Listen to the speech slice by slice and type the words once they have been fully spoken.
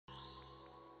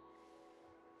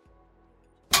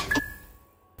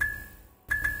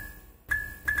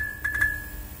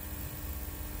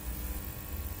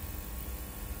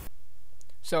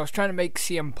So I was trying to make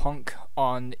CM Punk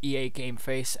on EA Game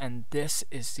Face, and this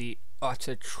is the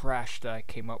utter trash that I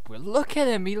came up with. Look at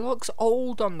him, he looks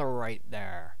old on the right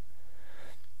there.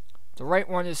 The right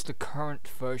one is the current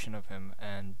version of him,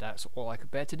 and that's all I could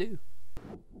bear to do.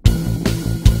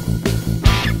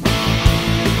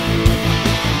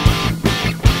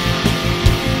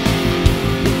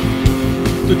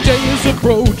 The day is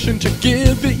approaching to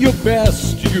give it your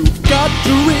best. You've got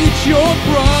to reach your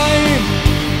prime,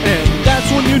 and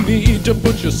that's when you need to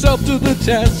put yourself to the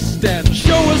test and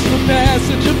show us the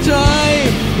passage of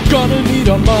time. We're gonna need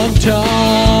a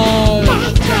montage,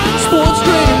 sports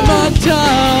training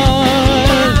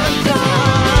montage.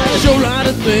 Show a lot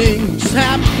of things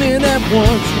happening at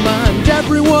once. Remind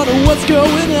everyone of what's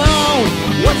going on.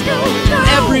 What's going on?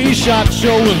 Every shot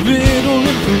show a little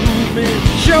improvement.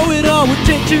 Show it all would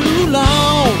take too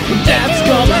long. That's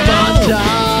called a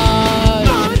montage.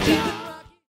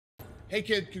 Hey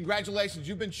kid, congratulations.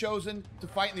 You've been chosen to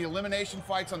fight in the elimination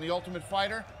fights on The Ultimate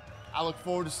Fighter. I look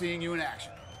forward to seeing you in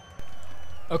action.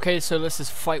 Okay, so this is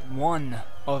fight 1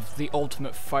 of the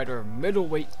Ultimate Fighter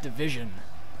middleweight division.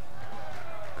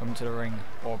 Coming to the ring,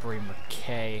 Aubrey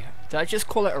McKay. Did I just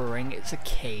call it a ring? It's a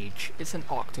cage. It's an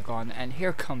octagon, and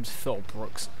here comes Phil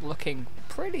Brooks, looking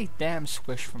pretty damn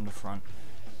swish from the front.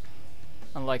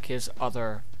 Unlike his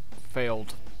other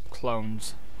failed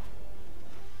clones.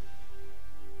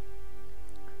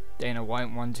 Dana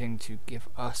White wanting to give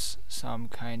us some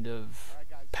kind of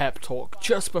pep talk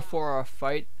just before our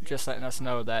fight, just letting us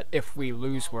know that if we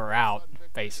lose, we're out,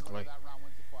 basically.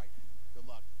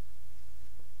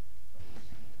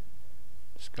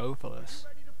 Let's go for this.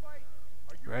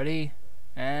 Ready?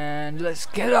 And let's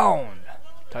get on!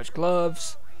 Touch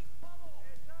gloves.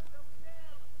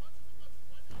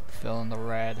 Phil in the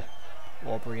red,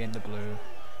 Aubrey in the blue.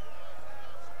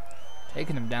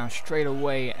 Taking him down straight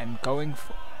away and going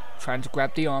for, trying to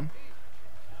grab the arm.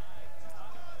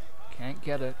 Can't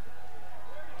get it.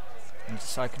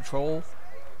 Inside control.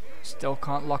 Still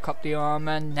can't lock up the arm,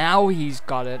 and now he's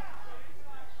got it.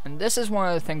 And this is one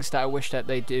of the things that I wish that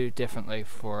they do differently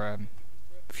for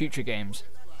future games.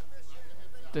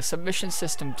 The submission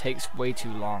system takes way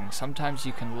too long. Sometimes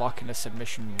you can lock in a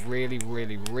submission really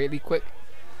quick.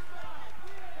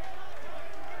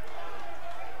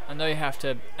 I know you have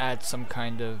to add some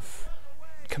kind of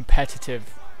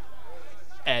competitive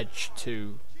edge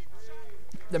to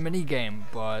the minigame,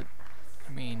 but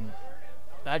I mean,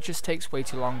 that just takes way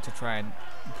too long to try and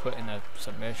put in a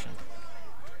submission.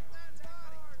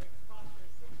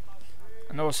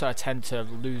 And also I tend to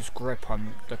lose grip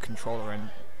on the controller, and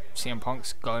CM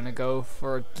Punk's gonna go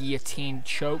for a guillotine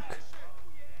choke.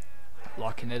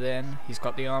 Locking it in. He's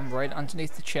got the arm right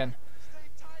underneath the chin.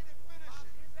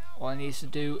 All he needs to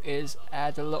do is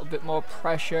add a little bit more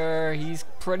pressure. He's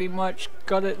pretty much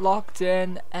got it locked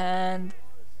in, and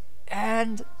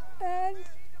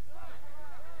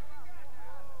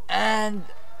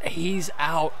he's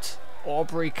out.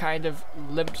 Aubrey kind of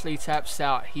limply taps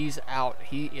out. He's out.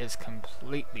 He is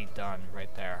completely done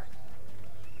right there.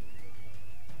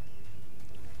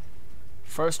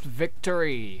 First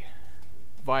victory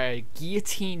via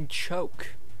guillotine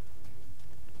choke.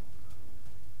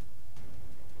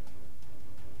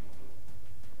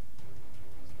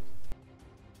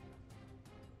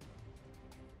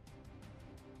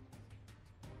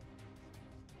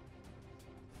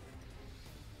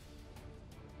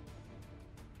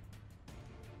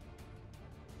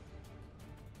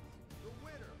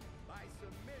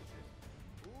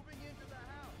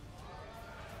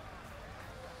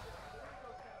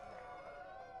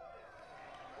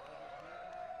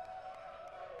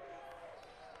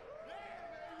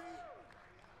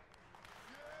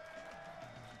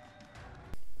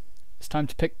 It's time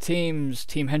to pick teams.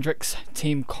 Team Hendricks,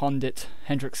 Team Condit.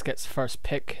 Hendricks gets first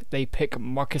pick. They pick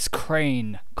Marcus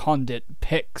Crane. Condit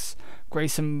picks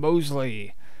Grayson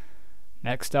Mosley.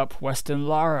 Next up, Weston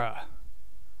Lara.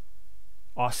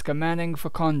 Oscar Manning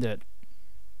for Condit.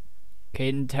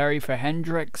 Caden Terry for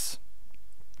Hendricks.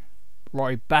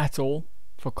 Roy Battle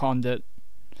for Condit.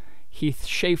 Heath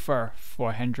Schaefer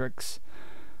for Hendricks.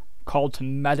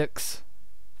 Carlton Maddox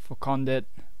for Condit.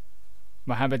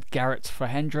 Mohammed Garrett for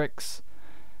Hendricks.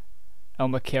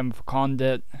 Elmer Kim for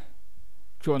Condit.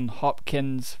 Jordan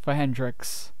Hopkins for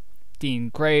Hendricks. Dean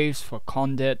Graves for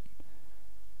Condit.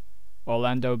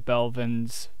 Orlando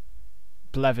Blevins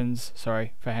for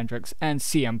Hendricks. And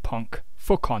CM Punk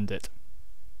for Condit.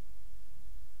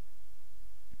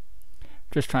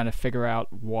 Just trying to figure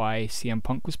out why CM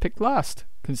Punk was picked last,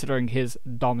 considering his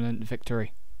dominant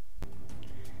victory.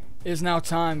 It is now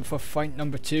time for fight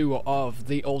number 2 of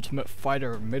the Ultimate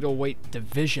Fighter middleweight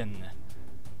division.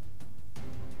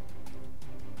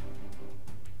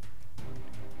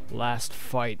 Last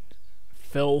fight,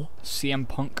 Phil CM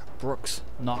Punk Brooks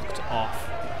knocked off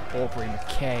Aubrey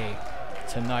McKay.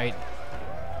 Tonight,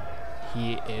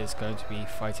 he is going to be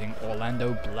fighting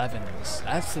Orlando Blevins.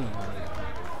 That's the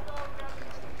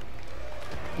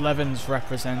Blevins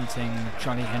representing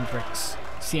Johnny Hendricks,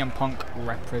 CM Punk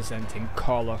representing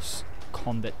Carlos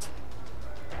Condit.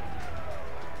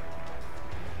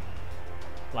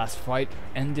 Last fight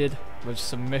ended with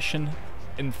submission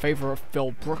in favor of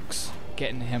Phil Brooks,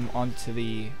 getting him into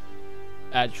the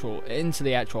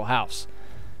actual house.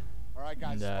 All right,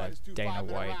 guys, And Dana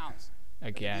White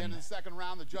again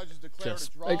round,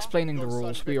 just explaining the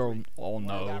rules. We all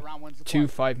know 2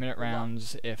 5-minute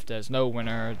rounds. If there's no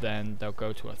winner, then they'll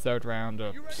go to a third round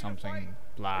or something,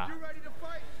 blah.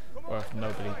 Or if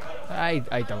nobody,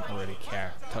 I don't really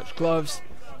care. Touch gloves.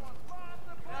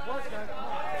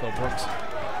 Phil Brooks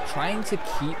trying to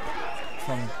keep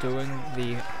from doing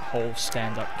the whole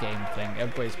stand-up game thing.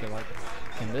 Everybody's been like,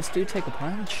 can this dude take a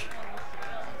punch?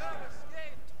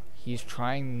 He's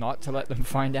trying not to let them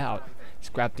find out. He's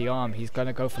grabbed the arm. He's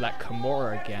gonna go for that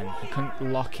Kimura again. He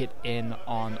couldn't lock it in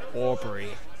on Aubrey,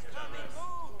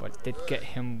 but did get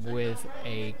him with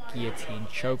a guillotine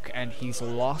choke, and he's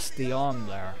lost the arm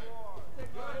there.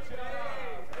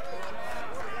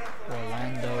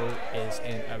 Orlando is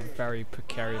in a very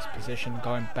precarious position,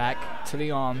 going back to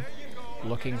the arm,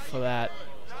 looking for that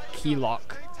key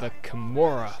lock, the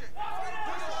Kimura.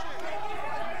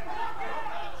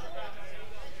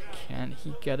 Can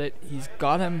he get it? He's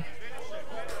got him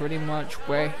pretty much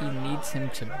where he needs him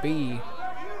to be.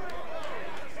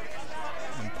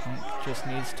 And Punk just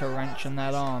needs to wrench on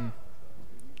that arm.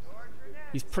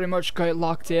 He's pretty much got it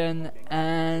locked in,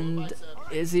 and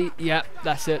is he? Yep,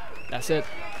 that's it. That's it.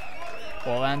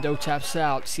 Orlando taps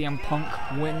out. CM Punk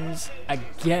wins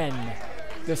again.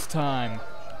 This time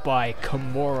by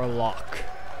Kimura lock.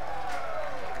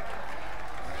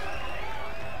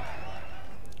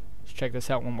 Let's check this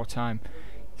out one more time.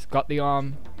 He's got the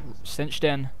arm cinched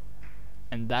in,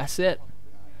 and that's it.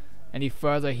 Any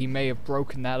further, he may have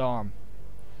broken that arm.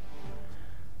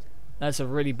 That's a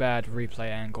really bad replay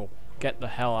angle. Get the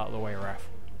hell out of the way, ref.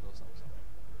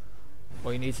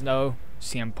 All you need to know,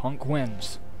 CM Punk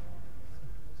wins.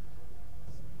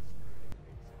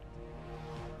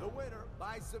 The winner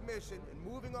by submission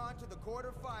and moving on to the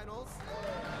quarterfinals.